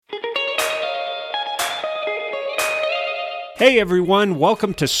Hey everyone,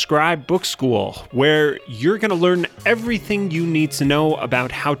 welcome to Scribe Book School, where you're going to learn everything you need to know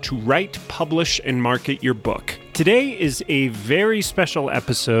about how to write, publish, and market your book. Today is a very special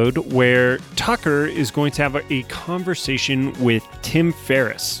episode where Tucker is going to have a conversation with Tim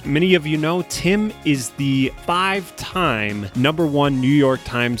Ferriss. Many of you know Tim is the 5-time #1 New York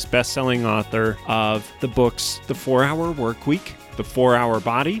Times bestselling author of the books The 4-Hour Workweek, The 4-Hour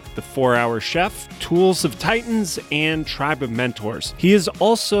Body, The 4-Hour Chef, Tools of Titans, and Tribe of Mentors. He is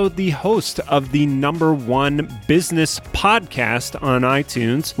also the host of the #1 business podcast on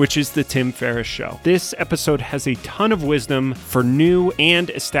iTunes, which is The Tim Ferriss Show. This episode has a ton of wisdom for new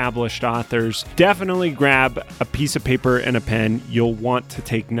and established authors. Definitely grab a piece of paper and a pen. You'll want to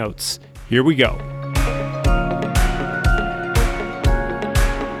take notes. Here we go.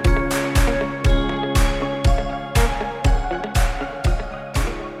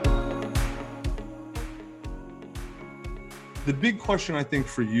 The big question, I think,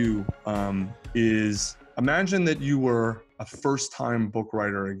 for you is, imagine that you were a first-time book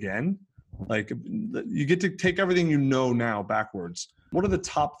writer again. Like, you get to take everything you know now backwards. What are the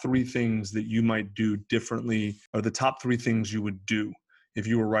top 3 things that you might do differently, or the top 3 things you would do if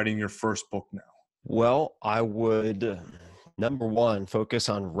you were writing your first book now? Well, I would, #1, focus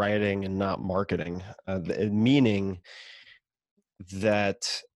on writing and not marketing, meaning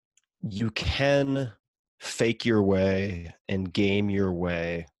that you can fake your way and game your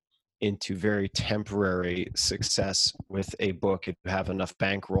way into very temporary success with a book if you have enough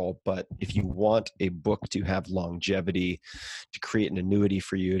bankroll. But if you want a book to have longevity, to create an annuity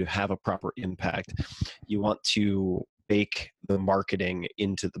for you, to have a proper impact, you want to bake the marketing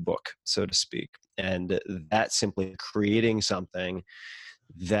into the book, so to speak. And that's simply creating something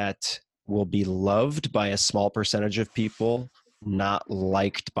that will be loved by a small percentage of people, not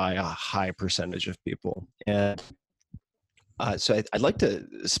liked by a high percentage of people. And so I'd like to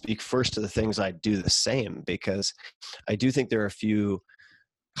speak first to the things I do the same, because I do think there are a few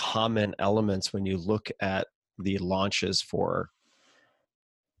common elements when you look at the launches for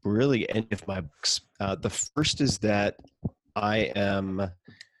really any of my books. The first is that I am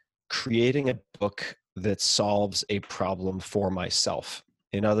creating a book that solves a problem for myself.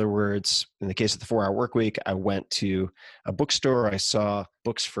 In other words, in the case of the 4-Hour Workweek, I went to a bookstore. I saw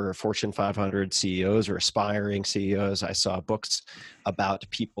books for Fortune 500 CEOs or aspiring CEOs. I saw books about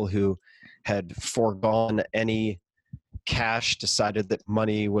people who had foregone any cash, decided that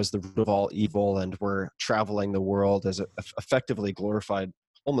money was the root of all evil, and were traveling the world as effectively glorified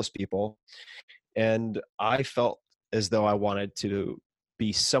homeless people. And I felt as though I wanted to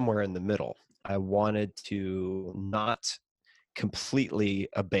be somewhere in the middle. I wanted to not completely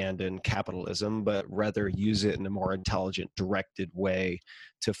abandon capitalism, but rather use it in a more intelligent, directed way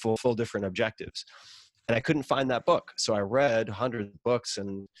to fulfill different objectives. And I couldn't find that book. So I read hundreds of books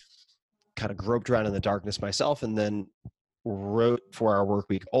and kind of groped around in the darkness myself, and then wrote 4-Hour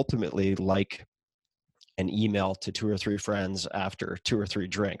Workweek ultimately like an email to 2 or 3 friends after 2 or 3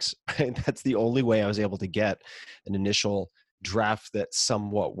 drinks. That's the only way I was able to get an initial draft that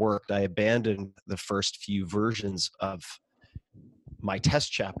somewhat worked. I abandoned the first few versions of my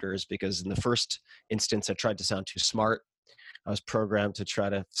test chapters because in the first instance I tried to sound too smart. I was programmed to try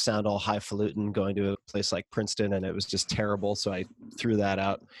to sound all highfalutin going to a place like Princeton, and it was just terrible, so I threw that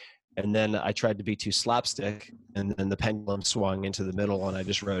out. And then I tried to be too slapstick, and then the pendulum swung into the middle, and I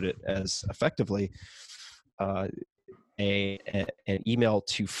just wrote it as effectively an email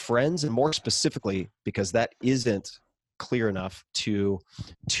to friends, and more specifically, because that isn't clear enough, to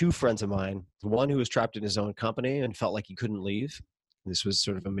 2 friends of mine, one who was trapped in his own company and felt like he couldn't leave. This was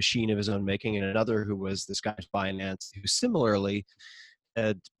sort of a machine of his own making, and another who was this guy finance, who similarly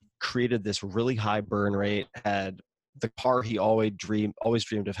had created this really high burn rate, had the car he always dreamed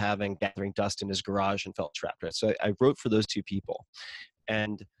of having, gathering dust in his garage, and felt trapped. Right? So I wrote for those 2 people.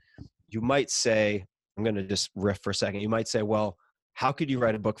 And you might say, I'm going to just riff for a second. You might say, well, how could you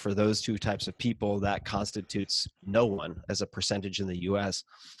write a book for those 2 types of people? That constitutes no one as a percentage in the US.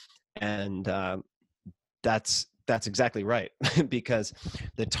 And that's exactly right, because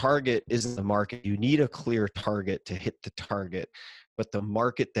the target isn't the market. You need a clear target to hit the target, but the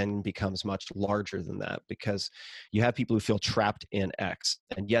market then becomes much larger than that, because you have people who feel trapped in X.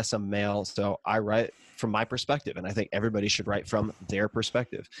 And yes, I'm male, so I write from my perspective, and I think everybody should write from their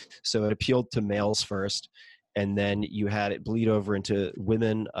perspective. So it appealed to males first, and then you had it bleed over into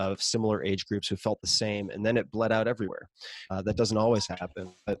women of similar age groups who felt the same, and then it bled out everywhere. That doesn't always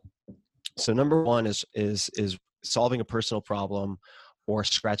happen, but so #1 is solving a personal problem or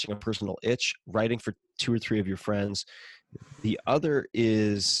scratching a personal itch, writing for 2 or 3 of your friends. The other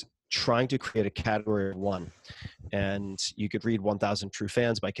is trying to create a category of one. And you could read 1,000 True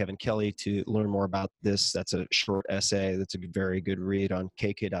Fans by Kevin Kelly to learn more about this. That's a short essay. That's a very good read on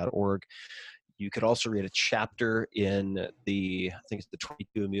kk.org. You could also read a chapter in I think it's the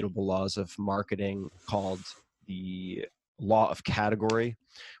 22 Immutable Laws of Marketing called The Law of Category,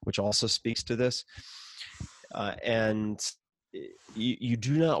 which also speaks to this. And you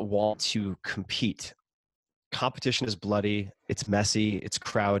do not want to compete. Competition is bloody, it's messy, it's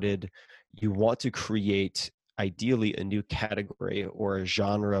crowded. You want to create, ideally, a new category or a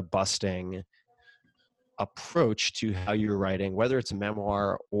genre busting approach to how you're writing, whether it's a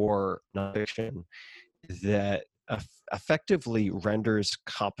memoir or nonfiction, that effectively renders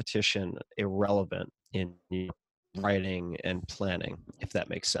competition irrelevant in writing and planning, if that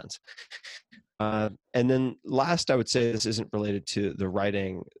makes sense. And then last, I would say, this isn't related to the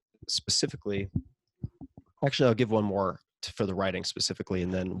writing specifically. Actually, I'll give one more for the writing specifically,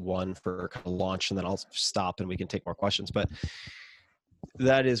 and then one for kind of launch, and then I'll stop and we can take more questions. But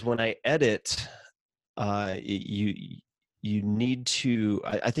that is, when I edit, you need to,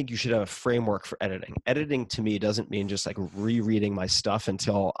 I think you should have a framework for editing. Editing to me doesn't mean just like rereading my stuff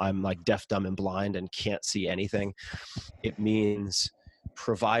until I'm like deaf, dumb, and blind and can't see anything. It means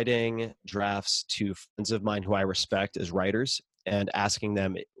providing drafts to friends of mine who I respect as writers and asking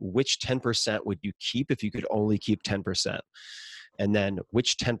them, which 10% would you keep if you could only keep 10%? And then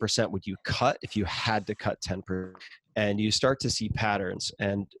which 10% would you cut if you had to cut 10%? And you start to see patterns.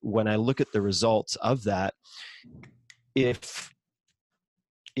 And when I look at the results of that, if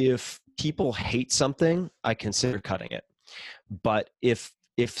people hate something, I consider cutting it. But if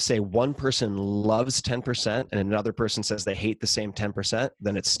say one person loves 10% and another person says they hate the same 10%,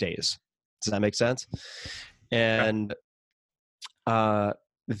 then it stays. Does that make sense? And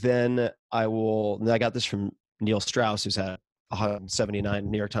then I got this from Neil Strauss, who's had 179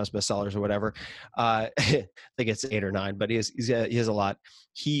 New York Times bestsellers or whatever. I think it's 8 or 9, but he has a lot.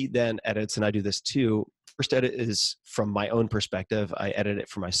 He then edits, and I do this too. First edit is from my own perspective. I edit it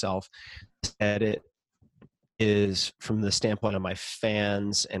for myself. Edit is from the standpoint of my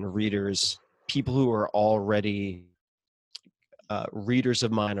fans and readers, people who are already readers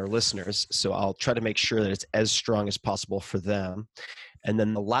of mine or listeners. So I'll try to make sure that it's as strong as possible for them. And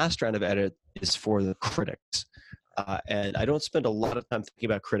then the last round of edit is for the critics. And I don't spend a lot of time thinking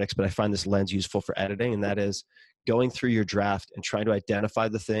about critics, but I find this lens useful for editing, and that is going through your draft and trying to identify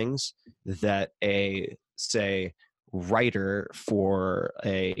the things that a, say, writer for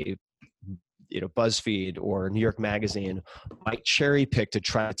a BuzzFeed or New York Magazine might cherry pick to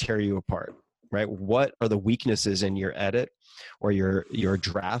try to tear you apart, right? What are the weaknesses in your edit or your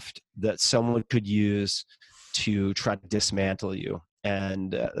draft that someone could use to try to dismantle you?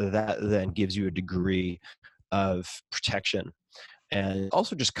 And that then gives you a degree of protection and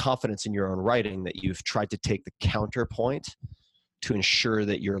also just confidence in your own writing that you've tried to take the counterpoint to ensure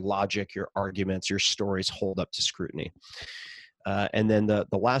that your logic, your arguments, your stories hold up to scrutiny. And then the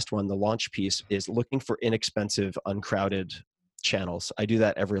last one, the launch piece, is looking for inexpensive, uncrowded channels. I do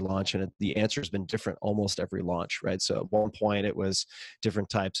that every launch, and the answer has been different almost every launch, right? So at one point it was different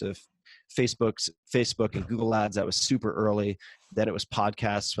types of Facebook and Google ads. That was super early. Then it was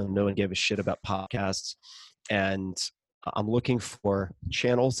podcasts when no one gave a shit about podcasts. And I'm looking for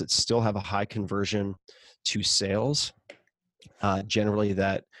channels that still have a high conversion to sales. Generally,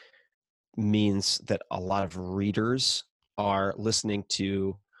 that means that a lot of readers are listening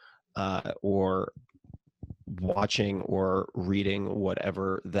to or watching or reading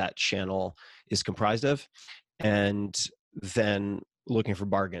whatever that channel is comprised of, and then looking for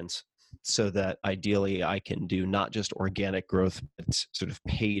bargains so that ideally I can do not just organic growth, but sort of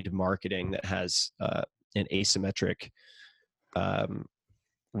paid marketing that has an asymmetric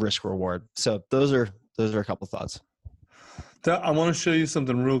risk reward. So those are a couple thoughts. I want to show you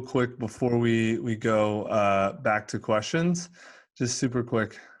something real quick before we go back to questions. Just super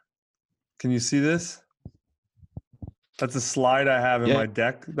quick. Can you see this? That's a slide I have in my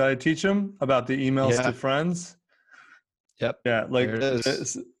deck that I teach them about the emails to friends. Yep. Yeah, like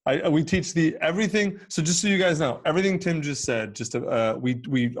we teach everything. So just so you guys know, everything Tim just said,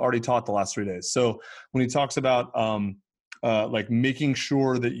 we already taught the last 3 days. So when he talks about like making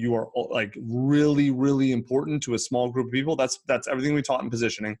sure that you are like really, really important to a small group of people, that's everything we taught in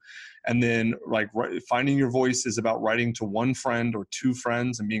positioning. And then like finding your voice is about writing to one friend or two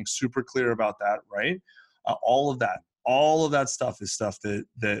friends and being super clear about that, right? All of that stuff is stuff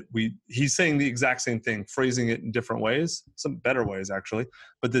that he's saying the exact same thing, phrasing it in different ways, some better ways actually,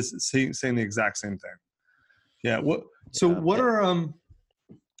 but this is saying the exact same thing. Yeah. What are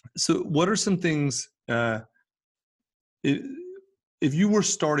some things, if you were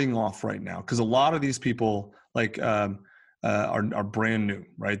starting off right now, because a lot of these people like are brand new,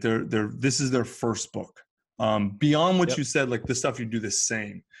 right? This is their first book. Beyond what you said, like the stuff you do the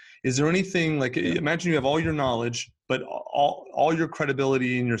same. Is there anything like, imagine you have all your knowledge, but all your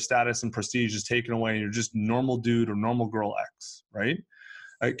credibility and your status and prestige is taken away, and you're just normal dude or normal girl X, right?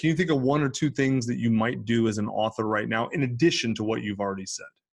 Can you think of one or two things that you might do as an author right now, in addition to what you've already said?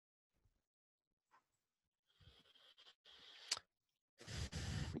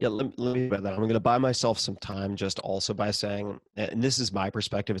 Yeah, let me about that. I'm going to buy myself some time just also by saying, and this is my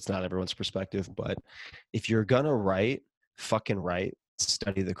perspective, it's not everyone's perspective, but if you're going to write, fucking write,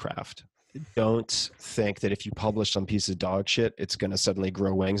 study the craft. Don't think that if you publish some piece of dog shit, it's going to suddenly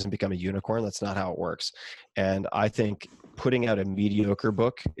grow wings and become a unicorn. That's not how it works. And I think putting out a mediocre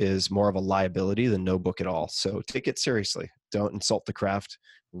book is more of a liability than no book at all. So take it seriously. Don't insult the craft.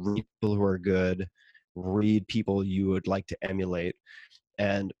 Read people who are good. Read people you would like to emulate.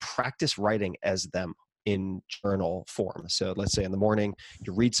 And practice writing as them in journal form. So let's say in the morning,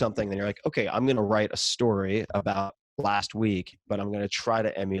 you read something, then you're like, okay, I'm going to write a story about last week, but I'm going to try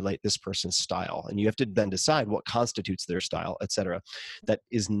to emulate this person's style. And you have to then decide what constitutes their style, etc. That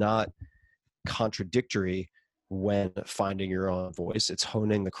is not contradictory when finding your own voice. It's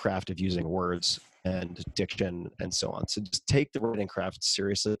honing the craft of using words and diction and so on. So just take the writing craft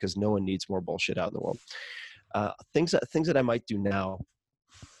seriously, because no one needs more bullshit out in the world. Things that I might do now.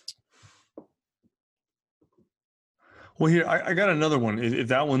 Well, here I got another one. If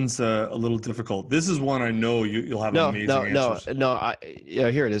that one's a little difficult, this is one I know you'll have amazing answers.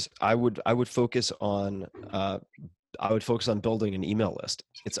 Here it is. I would focus on building an email list.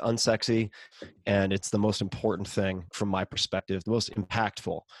 It's unsexy, and it's the most important thing from my perspective, the most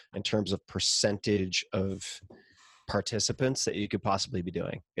impactful in terms of percentage of participants that you could possibly be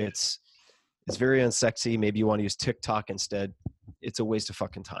doing. It's very unsexy. Maybe you want to use TikTok instead. It's a waste of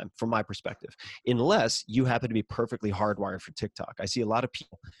fucking time from my perspective, unless you happen to be perfectly hardwired for TikTok. I see a lot of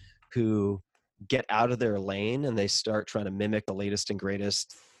people who get out of their lane and they start trying to mimic the latest and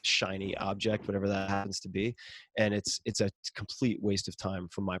greatest shiny object, whatever that happens to be. And it's a complete waste of time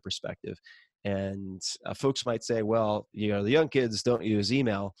from my perspective. And folks might say, well, the young kids don't use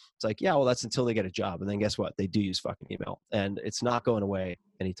email. It's like, yeah, well, that's until they get a job. And then guess what? They do use fucking email, and it's not going away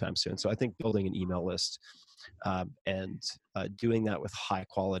anytime soon. So I think building an email list and doing that with high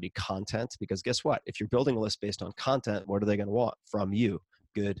quality content, because guess what? If you're building a list based on content, what are they going to want from you?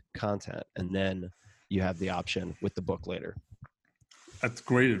 Good content. And then you have the option with the book later. That's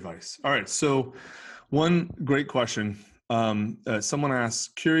great advice. All right. So one great question. Someone asks,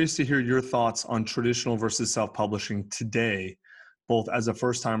 curious to hear your thoughts on traditional versus self-publishing today, both as a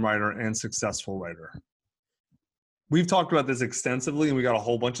first-time writer and successful writer. We've talked about this extensively, and we got a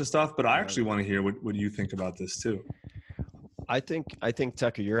whole bunch of stuff, but I actually want to hear what you think about this too. I think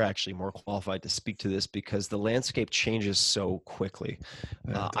Tucker, you're actually more qualified to speak to this because the landscape changes so quickly.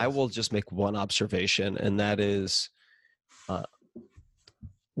 I will just make one observation, and that is,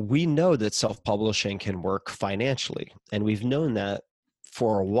 we know that self-publishing can work financially, and we've known that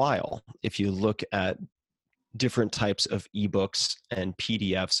for a while. If you look at different types of ebooks and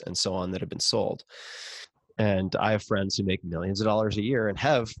PDFs and so on that have been sold. And I have friends who make millions of dollars a year and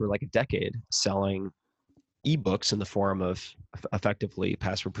have for like a decade selling ebooks in the form of effectively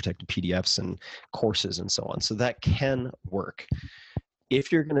password protected PDFs and courses and so on. So that can work.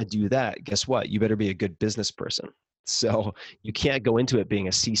 If you're going to do that, guess what? You better be a good business person. So you can't go into it being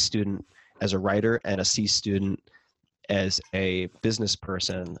a C student as a writer and a C student as a business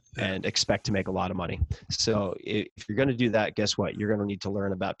person and expect to make a lot of money. So if you're going to do that, guess what? You're going to need to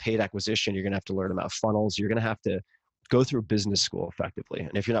learn about paid acquisition. You're going to have to learn about funnels. You're going to have to go through business school effectively.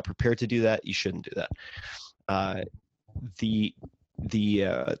 And if you're not prepared to do that, you shouldn't do that. The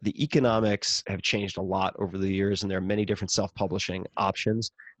economics have changed a lot over the years, and there are many different self-publishing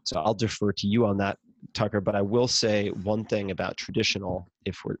options. So I'll defer to you on that, Tucker. But I will say one thing about traditional,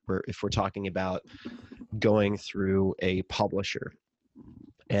 if we're talking about going through a publisher,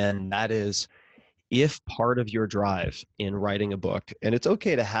 and that is, if part of your drive in writing a book, and it's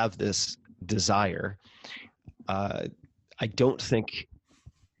okay to have this desire, I don't think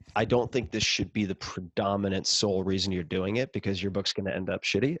this should be the predominant sole reason you're doing it, because your book's going to end up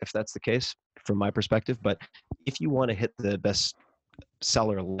shitty if that's the case from my perspective. But if you want to hit the best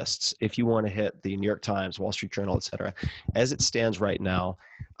seller lists, if you want to hit the New York Times, Wall Street Journal, etc., as it stands right now,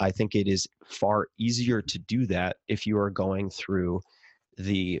 I think it is far easier to do that if you are going through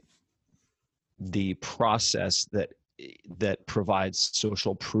the process that provides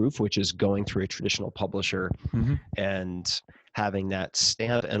social proof, which is going through a traditional publisher and having that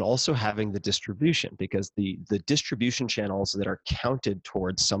stamp and also having the distribution, because the distribution channels that are counted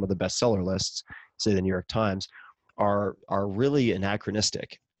towards some of the bestseller lists, say the New York Times, are really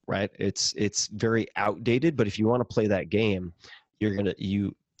anachronistic, right? It's very outdated, but if you want to play that game,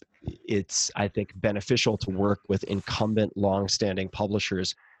 it's, I think, beneficial to work with incumbent long-standing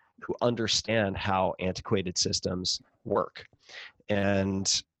publishers who understand how antiquated systems work.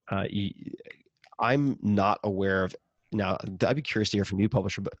 And I'm not aware of, now I'd be curious to hear from you,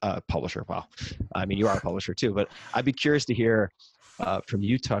 publisher. Wow, I mean, you are a publisher too, but I'd be curious to hear from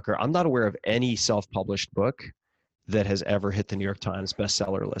you, Tucker. I'm not aware of any self-published book that has ever hit the New York Times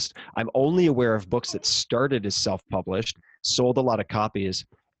bestseller list. I'm only aware of books that started as self-published, sold a lot of copies,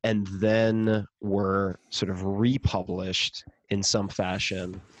 and then were sort of republished in some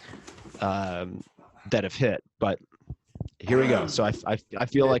fashion that have hit. But here we go. So I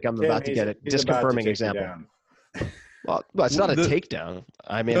feel like I'm about to get a disconfirming example. Well, it's not a takedown.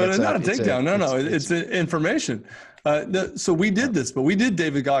 I mean, it's not a takedown. No, it's information. So we did this, but we did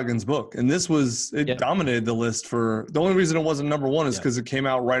David Goggins' book, and it dominated the list for, the only reason it wasn't number one is because it came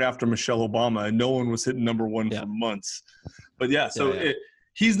out right after Michelle Obama, and no one was hitting number one for months. But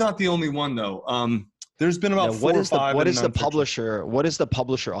he's not the only one though. There's been about 4 or 5. What is the publisher? What is the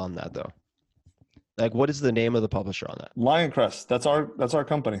publisher on that though? Like, what is the name of the publisher on that? Lioncrest. That's our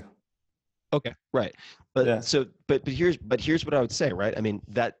company. Okay, right. But but here's what I would say, right? I mean,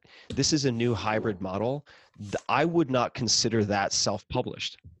 that this is a new hybrid model. I would not consider that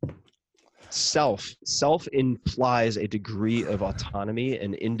self-published. Self implies a degree of autonomy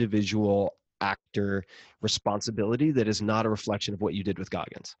and individual actor responsibility that is not a reflection of what you did with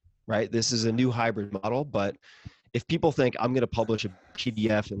Goggins, right? This is a new hybrid model, but if people think I'm going to publish a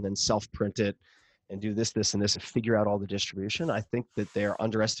PDF and then self-print it and do this, and this, and figure out all the distribution, I think that they're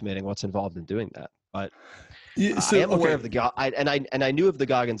underestimating what's involved in doing that. But I am aware of I knew of the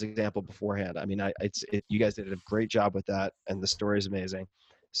Goggins example beforehand. I mean, you guys did a great job with that, and the story is amazing.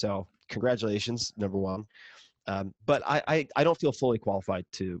 So congratulations, number one. But I don't feel fully qualified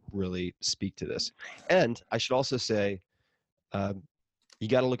to really speak to this. And I should also say, you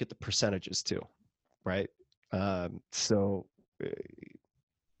got to look at the percentages too, right? So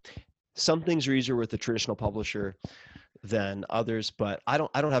some things are easier with the traditional publisher than others, but I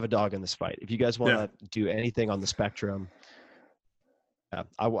don't have a dog in this fight. If you guys want to do anything on the spectrum,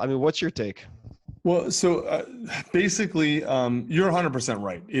 I mean, what's your take? Well, so basically, you're 100%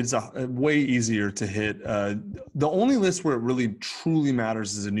 right. It's way easier to hit. The only list where it really truly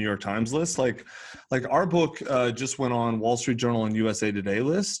matters is a New York Times list. Like our book just went on Wall Street Journal and USA Today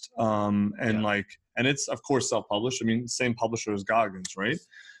list, and it's of course self-published. I mean, same publisher as Goggins, right?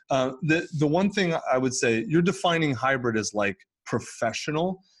 The one thing I would say, you're defining hybrid as like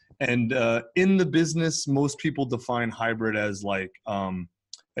professional, and in the business, most people define hybrid as like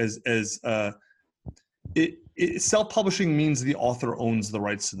self-publishing means the author owns the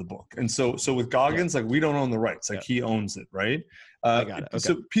rights to the book. And so with Goggins, like we don't own the rights, like he owns it, right? I got it. Okay.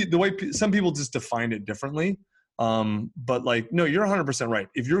 So the way some people just define it differently, but like, no, you're 100% right.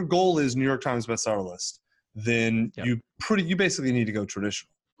 If your goal is New York Times bestseller list, then you basically need to go traditional,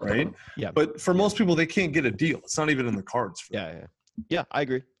 right? Yeah. But for most people, they can't get a deal. It's not even in the cards for them. Yeah, I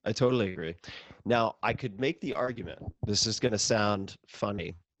agree. I totally agree. Now, I could make the argument, this is going to sound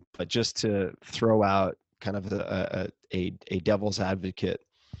funny, but just to throw out kind of a devil's advocate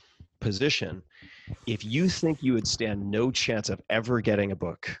position, if you think you would stand no chance of ever getting a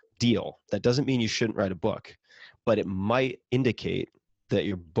book deal, that doesn't mean you shouldn't write a book, but it might indicate that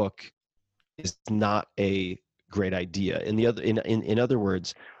your book is not a great idea. In other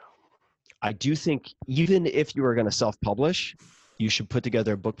words, I do think even if you are going to self-publish, you should put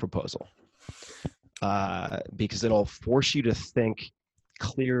together a book proposal, because it'll force you to think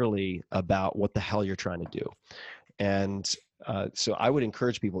clearly about what the hell you're trying to do. And so I would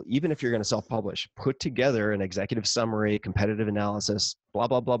encourage people, even if you're going to self-publish, put together an executive summary, competitive analysis, blah,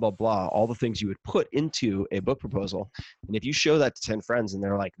 blah, blah, blah, blah, all the things you would put into a book proposal. And if you show that to 10 friends and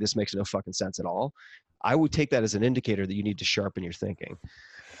they're like, this makes no fucking sense at all, I would take that as an indicator that you need to sharpen your thinking.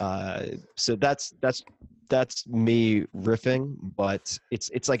 So that's me riffing, but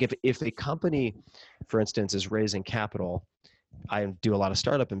it's like if a company, for instance, is raising capital, I do a lot of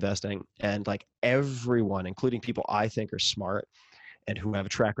startup investing, and like everyone, including people I think are smart and who have a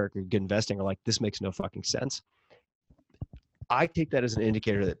track record of good investing, are like, this makes no fucking sense. I take that as an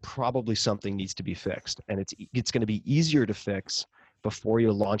indicator that probably something needs to be fixed, and it's going to be easier to fix before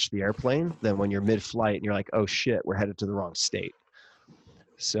you launch the airplane than when you're mid-flight and you're like, oh shit, we're headed to the wrong state.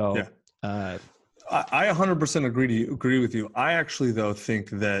 So I 100% agree with you. I actually, though, think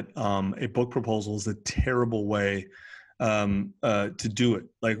that a book proposal is a terrible way to do it.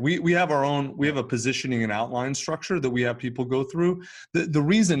 Like we have our own, we have a positioning and outline structure that we have people go through. The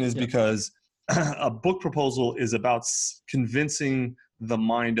reason is because a book proposal is about convincing the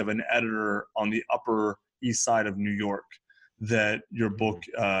mind of an editor on the Upper East Side of New York that your book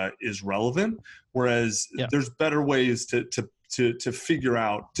is relevant. Whereas there's better ways to figure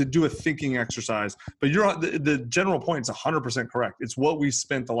out, to do a thinking exercise. But the general point is 100% correct. It's what we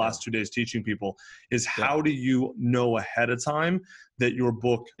spent the last 2 days teaching people is how do you know ahead of time that your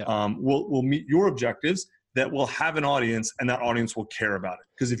book will meet your objectives, that will have an audience, and that audience will care about it.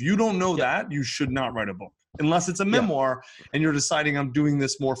 Because if you don't know that, you should not write a book. Unless it's a memoir and you're deciding I'm doing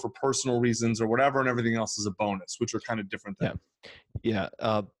this more for personal reasons or whatever, and everything else is a bonus, which are kind of different things.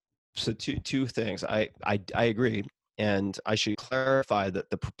 So two things. I agree. And I should clarify that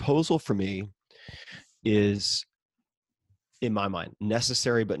the proposal for me is, in my mind,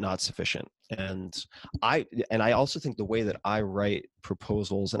 necessary but not sufficient. And I also think the way that I write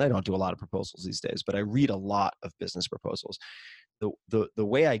proposals, and I don't do a lot of proposals these days, but I read a lot of business proposals. The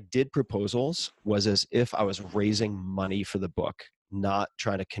way I did proposals was as if I was raising money for the book, not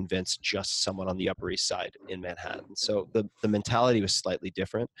trying to convince just someone on the Upper East Side in Manhattan. So the mentality was slightly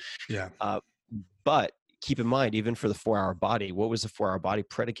different. But keep in mind, even for the 4-Hour Body, what was the 4-Hour Body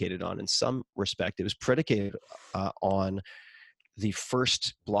predicated on? In some respect, it was predicated on the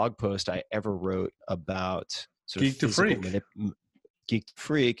first blog post I ever wrote about Geek to Freak. Geek to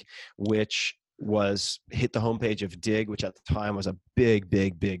Freak, which was hit the homepage of Dig, which at the time was a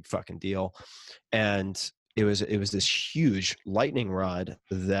big fucking deal. And it was this huge lightning rod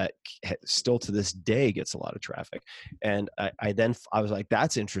that still to this day gets a lot of traffic. And I was like,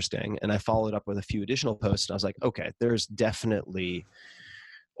 that's interesting. And I followed up with a few additional posts, and I was like, okay, there's definitely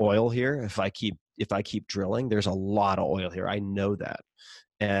oil here. If I keep drilling, there's a lot of oil here. I know that.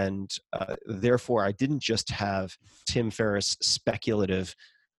 And therefore I didn't just have Tim Ferriss speculative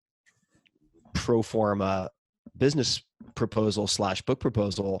pro forma business proposal / book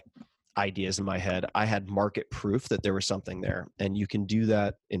proposal ideas in my head. I had market proof that there was something there. And you can do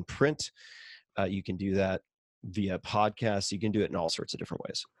that in print. You can do that via podcasts. You can do it in all sorts of different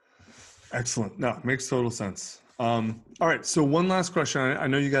ways. Excellent. No, it makes total sense. All right. So one last question. I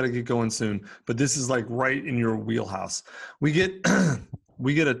know you got to get going soon, but this is like right in your wheelhouse. We get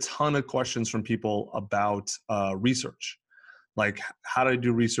a ton of questions from people about research, like how do I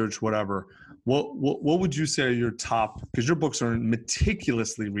do research, whatever. What would you say are your top, because your books are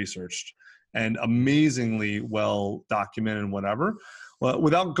meticulously researched and amazingly well documented and whatever, well,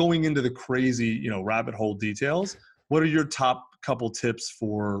 without going into the crazy, rabbit hole details, what are your top couple tips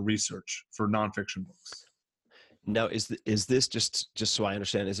for research for nonfiction books? Now, is this just so I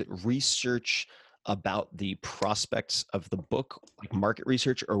understand, is it research about the prospects of the book, like market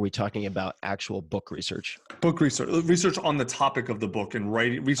research, or are we talking about actual book research? Book research on the topic of the book and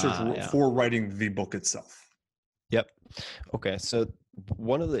writing research for writing the book itself. Yep. Okay. So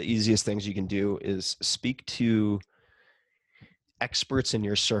one of the easiest things you can do is speak to experts in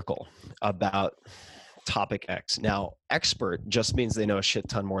your circle about topic X. Now, expert just means they know a shit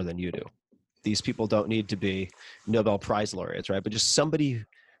ton more than you do. These people don't need to be Nobel Prize laureates, right? But just somebody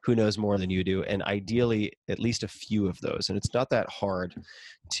who knows more than you do, and ideally at least a few of those. And it's not that hard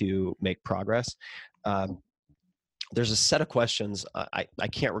to make progress. There's a set of questions. I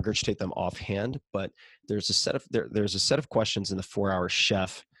can't regurgitate them offhand, but there's a set of questions in the 4-Hour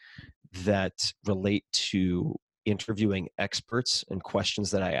Chef that relate to interviewing experts and questions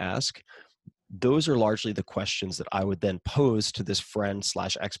that I ask. Those are largely the questions that I would then pose to this friend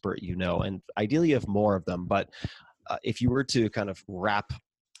 / expert, and ideally you have more of them. But if you were to kind of wrap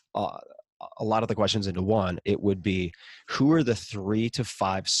a lot of the questions into one, it would be, who are the 3 to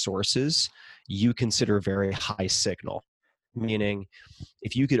 5 sources you consider very high signal? Meaning,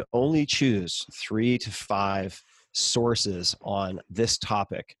 if you could only choose 3 to 5 sources on this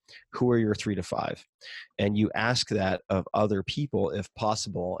topic, who are your 3 to 5? And you ask that of other people if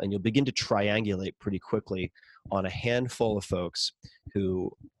possible, and you'll begin to triangulate pretty quickly on a handful of folks who,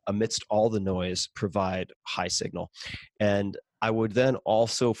 amidst all the noise, provide high signal. And I would then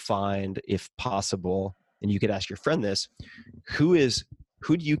also find, if possible, and you could ask your friend this, who do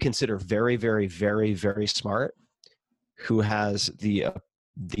you consider very, very, very, very smart, who has the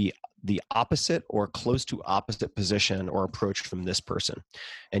opposite or close to opposite position or approach from this person?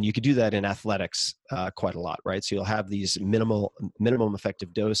 And you could do that in athletics quite a lot, right? So you'll have these minimum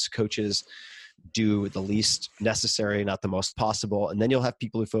effective dose coaches do the least necessary, not the most possible. And then you'll have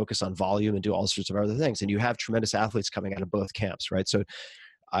people who focus on volume and do all sorts of other things. And you have tremendous athletes coming out of both camps, right? So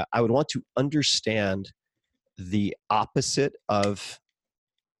I would want to understand the opposite of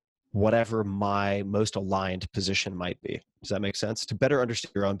whatever my most aligned position might be. Does that make sense? To better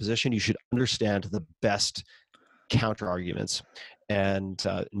understand your own position, you should understand the best counter arguments. And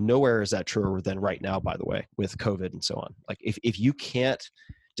nowhere is that truer than right now, by the way, with COVID and so on. Like if you can't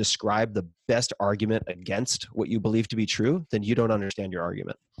describe the best argument against what you believe to be true, then you don't understand your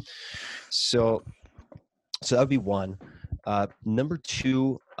argument. So that would be one. Number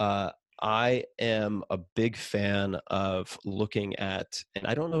two, I am a big fan of looking at, and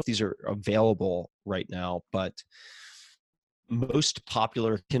I don't know if these are available right now, but most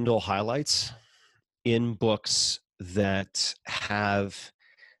popular Kindle highlights in books that have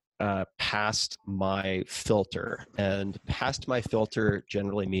passed my filter. And passed my filter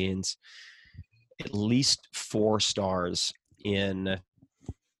generally means at least 4 stars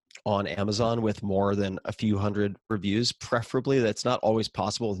on Amazon with more than a few hundred reviews. Preferably, that's not always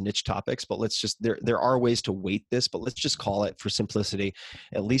possible with niche topics, but let's just, there are ways to weight this, but let's just call it, for simplicity,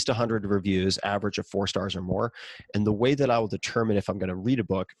 at least 100 reviews, average of 4 stars or more. And the way that I will determine if I'm going to read a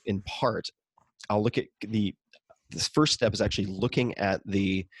book, in part, I'll look at this first step is actually looking at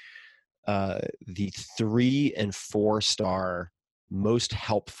the 3 and 4 star most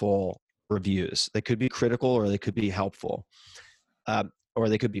helpful reviews. They could be critical or they could be helpful. Or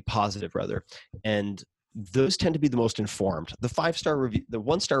they could be positive rather. And those tend to be the most informed. The 5-star review, the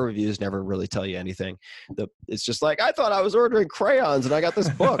 1-star reviews never really tell you anything. It's just like, I thought I was ordering crayons and I got this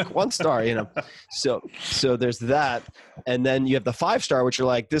book, 1 star, you know? So there's that. And then you have the 5-star, which you're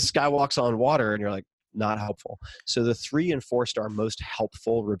like, this guy walks on water, and you're like, not helpful. So the 3 and 4-star most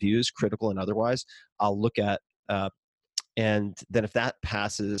helpful reviews, critical and otherwise, I'll look at, and then if that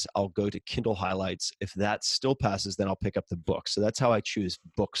passes, I'll go to Kindle highlights. If that still passes, then I'll pick up the book. So that's how I choose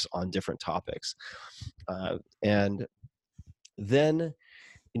books on different topics. And then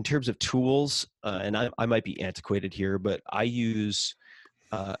in terms of tools, and I might be antiquated here, but I use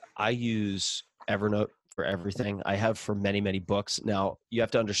Evernote for everything. I have for many, many books. Now, you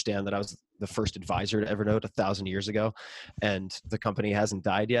have to understand that I was the first advisor to Evernote 1,000 years ago, and the company hasn't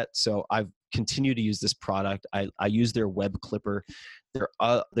died yet. So I've continued to use this product. I use their web clipper. There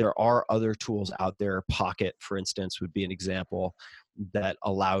are other tools out there. Pocket, for instance, would be an example, that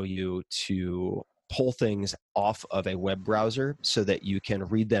allow you to pull things off of a web browser so that you can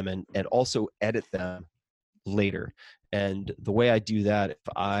read them and also edit them later. And the way I do that,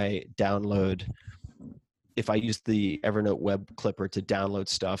 if I use the Evernote web clipper to download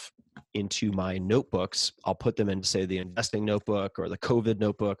stuff into my notebooks, I'll put them into, say, the investing notebook or the COVID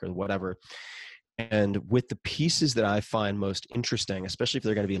notebook or whatever. And with the pieces that I find most interesting, especially if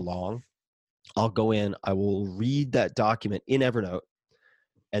they're going to be long, I'll go in, I will read that document in Evernote,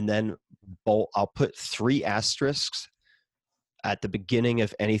 and then I'll put 3 asterisks at the beginning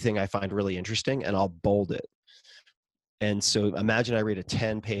of anything I find really interesting, and I'll bold it. And so imagine I read a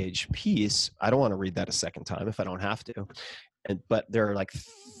 10-page piece. I don't want to read that a second time if I don't have to. But there are like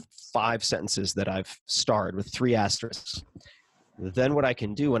 5 sentences that I've starred with 3 asterisks. Then what I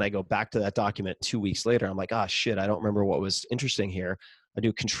can do when I go back to that document 2 weeks later, I'm like, shit, I don't remember what was interesting here. I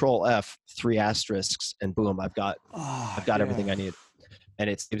do Control F, 3 asterisks, and boom, I've got everything I need. And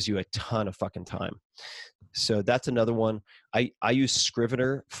it gives you a ton of fucking time. So that's another one. I use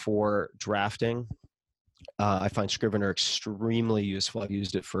Scrivener for drafting. I find Scrivener extremely useful. I've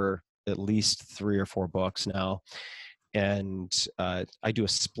used it for at least 3 or 4 books now. And I do a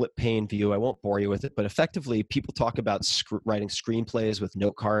split pane view. I won't bore you with it, but effectively people talk about writing screenplays with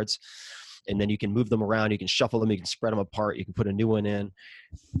note cards, and then you can move them around. You can shuffle them. You can spread them apart. You can put a new one in.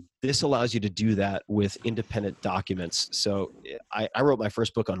 This allows you to do that with independent documents. So I wrote my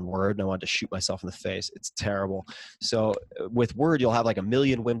first book on Word, and I wanted to shoot myself in the face. It's terrible. So with Word, you'll have like a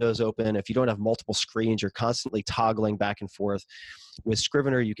million windows open. If you don't have multiple screens, you're constantly toggling back and forth. With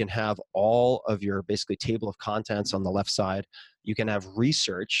Scrivener, you can have all of your basically table of contents on the left side. You can have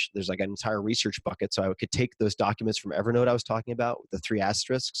research. There's like an entire research bucket. So I could take those documents from Evernote I was talking about with the 3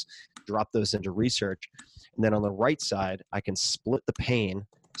 asterisks, drop those into research. And then on the right side, I can split the pane.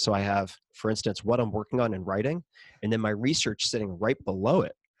 So I have, for instance, what I'm working on in writing, and then my research sitting right below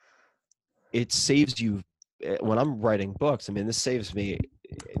it. It saves you, when I'm writing books, I mean, this saves me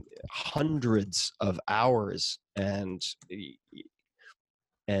hundreds of hours and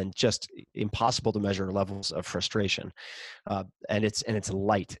just impossible to measure levels of frustration. And it's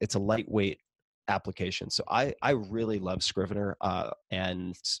light. It's a lightweight application. So I really love Scrivener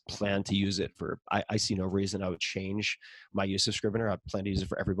and plan to use it for, I see no reason I would change my use of Scrivener. I plan to use it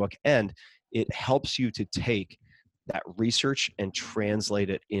for every book. And it helps you to take that research and translate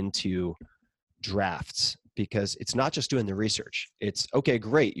it into drafts, because it's not just doing the research. It's, okay,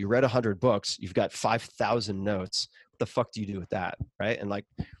 great. You read 100 books. You've got 5,000 notes. the fuck do you do with that? Right. And like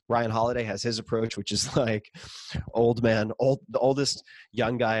Ryan Holiday has his approach, which is like the oldest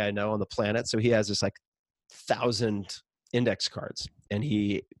young guy I know on the planet. So he has this like 1,000 index cards, and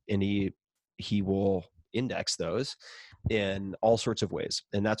he will index those in all sorts of ways.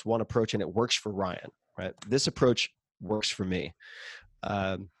 And that's one approach, and it works for Ryan, right? This approach works for me.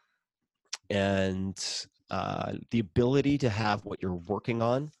 And the ability to have what you're working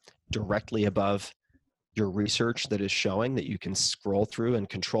on directly above your research that is showing that you can scroll through and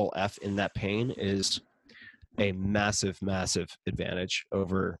control F in that pane is a massive, massive advantage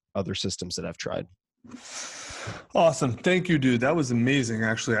over other systems that I've tried. Awesome. Thank you, dude. That was amazing.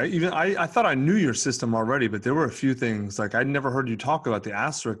 Actually, I thought I knew your system already, but there were a few things like I'd never heard you talk about the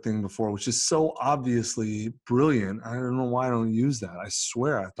asterisk thing before, which is so obviously brilliant. I don't know why I don't use that. I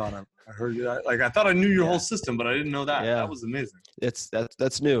swear I thought I heard you. I thought I knew your whole system, but I didn't know that. Yeah. That was amazing.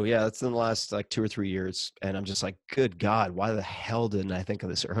 That's new. Yeah. That's in the last like 2 or 3 years. And I'm just like, good God, why the hell didn't I think of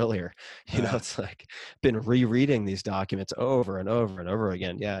this earlier? You know, it's like been rereading these documents over and over and over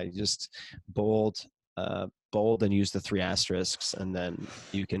again. Yeah. You just bold and use the 3 asterisks, and then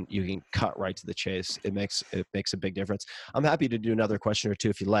you can cut right to the chase. It makes a big difference. I'm happy to do another question or two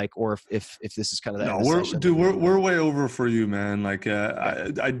if you like, or if this is kind of that. No, we're way over for you, man. Like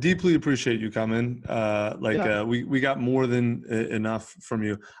I deeply appreciate you coming. We got more than enough from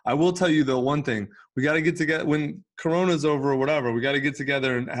you. I will tell you though one thing. We got to get together when Corona's over or whatever. We got to get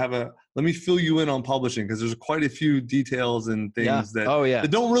together and let me fill you in on publishing, because there's quite a few details and things that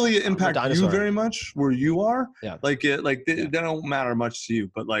don't really impact you very much where you are. Yeah. They don't matter much to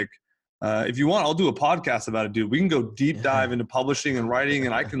you. But like, if you want, I'll do a podcast about it, dude. We can go deep dive into publishing and writing,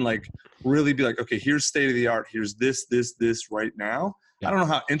 and I can like really be like, okay, here's state of the art. Here's this right now. Yeah. I don't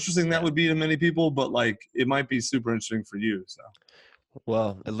know how interesting that would be to many people, but like it might be super interesting for you. So.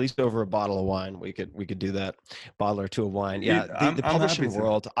 Well, at least over a bottle of wine, we could do that. Bottle or two of wine. Yeah, the publishing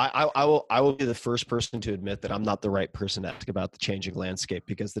world. I will be the first person to admit that I'm not the right person to ask about the changing landscape,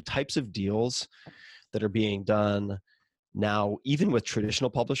 because the types of deals that are being done now, even with traditional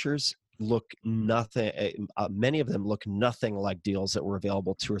publishers, look nothing. Many of them look nothing like deals that were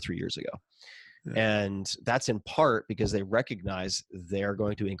available 2 or 3 years ago. Yeah. And that's in part because they recognize they're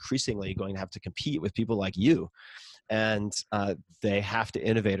going to increasingly going to have to compete with people like you. And they have to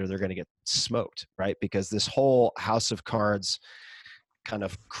innovate or they're going to get smoked, right? Because this whole House of Cards kind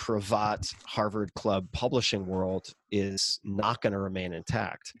of cravat Harvard Club publishing world is not going to remain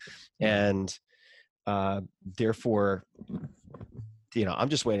intact. And therefore, you know, I'm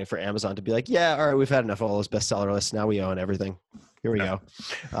just waiting for Amazon to be like, yeah, all right, we've had enough of all those bestseller lists. Now we own everything. Here we go.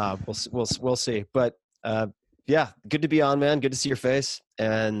 We'll see. But yeah, good to be on, man. Good to see your face.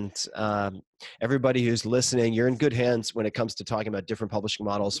 And everybody who's listening, you're in good hands when it comes to talking about different publishing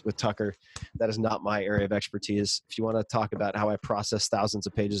models with Tucker. That is not my area of expertise. If you want to talk about how I process thousands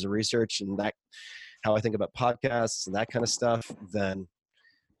of pages of research and how I think about podcasts and that kind of stuff, then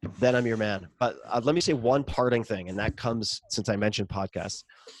I'm your man. But let me say one parting thing, and that comes since I mentioned podcasts.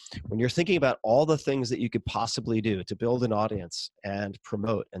 When you're thinking about all the things that you could possibly do to build an audience and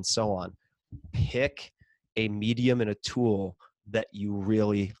promote and so on, pick a medium and a tool that you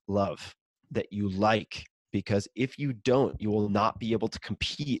really love, that you like, because if you don't, you will not be able to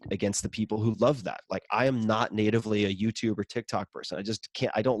compete against the people who love that. Like, I am not natively a YouTube or TikTok person. I just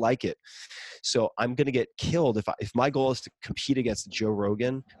can't, I don't like it. So I'm going to get killed if my goal is to compete against Joe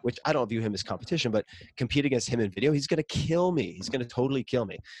Rogan, which I don't view him as competition, but compete against him in video. He's going to kill me. He's going to totally kill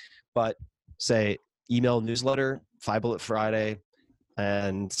me. But say email newsletter, 5 Bullet Friday,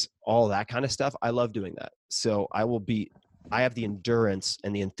 and all that kind of stuff. I love doing that. So I have the endurance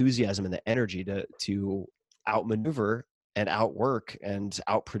and the enthusiasm and the energy to outmaneuver and outwork and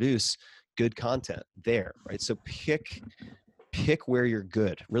outproduce good content there, right? So pick where you're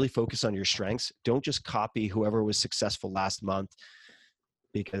good. Really focus on your strengths. Don't just copy whoever was successful last month,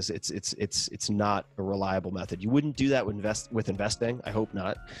 because it's not a reliable method. You wouldn't do that with investing. I hope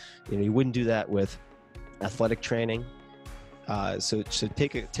not. You wouldn't do that with athletic training. So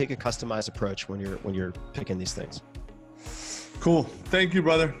take a customized approach when you're picking these things. Cool. Thank you,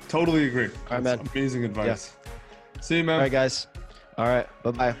 brother. Totally agree. All right, man. Amazing advice. Yeah. See you, man. All right, guys. All right.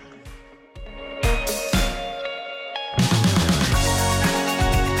 Bye-bye.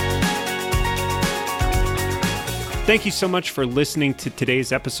 Thank you so much for listening to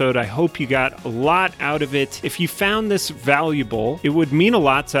today's episode. I hope you got a lot out of it. If you found this valuable, it would mean a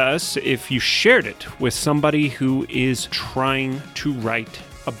lot to us if you shared it with somebody who is trying to write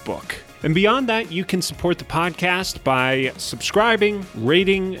a book. And beyond that, you can support the podcast by subscribing,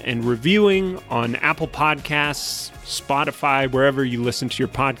 rating, and reviewing on Apple Podcasts, Spotify, wherever you listen to your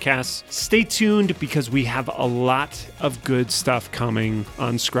podcasts. Stay tuned because we have a lot of good stuff coming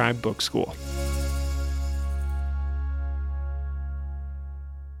on Scribe Book School.